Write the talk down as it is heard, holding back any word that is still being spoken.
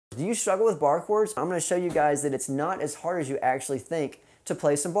Do you struggle with bar chords? I'm going to show you guys that it's not as hard as you actually think to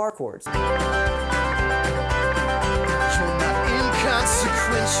play some bar chords. You're not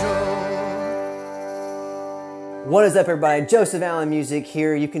inconsequential. What is up, everybody? Josephallen Music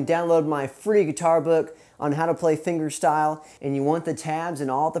here. You can download my free guitar book on how to play fingerstyle, and you want the tabs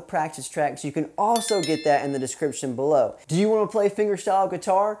and all the practice tracks, you can also get that in the description below. Do you want to play fingerstyle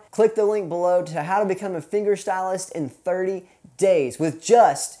guitar? Click the link below to how to become a fingerstylist in 30 days with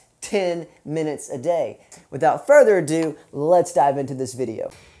just 10 minutes a day. Without further ado, let's dive into this video.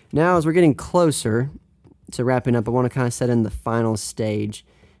 Now, as we're getting closer to wrapping up, I want to kind of set in the final stage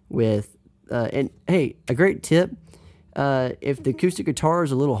with, and hey, a great tip, if the acoustic guitar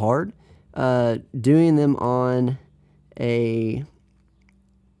is a little hard, doing them on I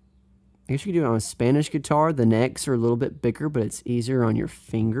guess you could do it on a Spanish guitar. The necks are a little bit bigger, but it's easier on your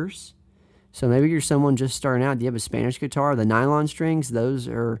fingers. So maybe you're someone just starting out. Do you have a Spanish guitar? The nylon strings, those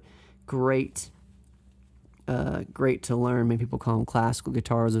are great. Great to learn. Many people call them classical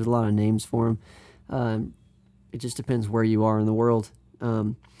guitars. There's a lot of names for them. It just depends where you are in the world.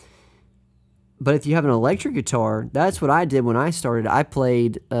 But if you have an electric guitar, that's what I did when I started. I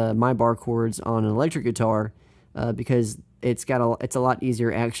played my bar chords on an electric guitar because it's a lot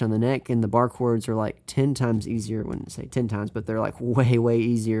easier action on the neck, and the bar chords are like 10 times easier. I wouldn't say 10 times, but they're like way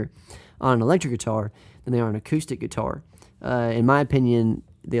easier on an electric guitar than they are on an acoustic guitar. In my opinion,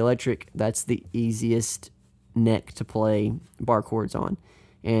 the electric, that's the easiest neck to play bar chords on.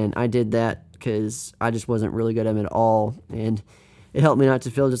 And I did that because I just wasn't really good at them at all, and it helped me not to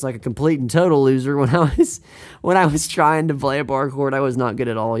feel just like a complete and total loser when I was trying to play a bar chord. I was not good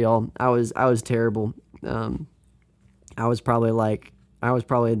at all, y'all. I was terrible. I was probably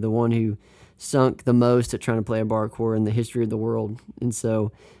the one who sunk the most at trying to play a bar chord in the history of the world. And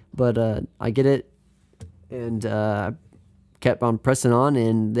so, but I get it, and kept on pressing on,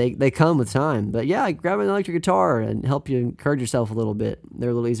 and they come with time. But yeah, grab an electric guitar and help you encourage yourself a little bit. They're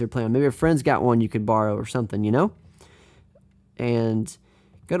a little easier to play on. Maybe a friend's got one you could borrow or something, you know? And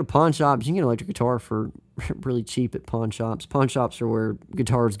go to pawn shops. You can get an electric guitar for really cheap at pawn shops. Pawn shops are where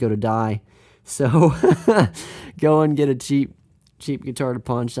guitars go to die. So go and get a cheap guitar at a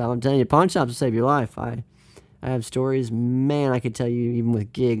pawn shop. I'm telling you, pawn shops will save your life. I have stories, man, I could tell you even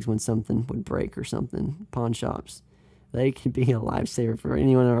with gigs when something would break or something. Pawn shops, they can be a lifesaver for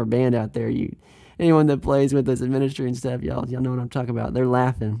anyone in our band out there. Anyone that plays with us, administrating stuff, y'all know what I'm talking about. They're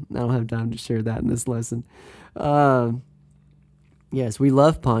laughing. I don't have time to share that in this lesson. Yes, we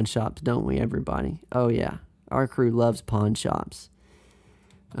love pawn shops, don't we, everybody? Oh, yeah. Our crew loves pawn shops,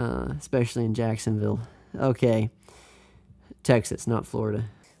 especially in Jacksonville. Okay. Texas, not Florida.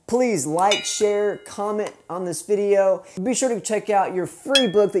 Please like, share, comment on this video. Be sure to check out your free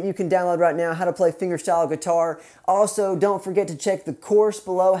book that you can download right now, How to Play Fingerstyle Guitar. Also, don't forget to check the course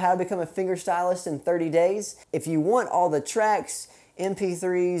below, How to Become a Fingerstylist in 30 Days. If you want all the tracks,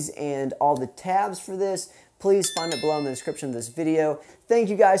 MP3s, and all the tabs for this, please find it below in the description of this video. Thank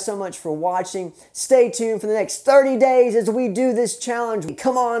you guys so much for watching. Stay tuned for the next 30 days as we do this challenge.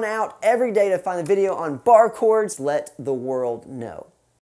 Come on out every day to find a video on bar chords. Let the world know.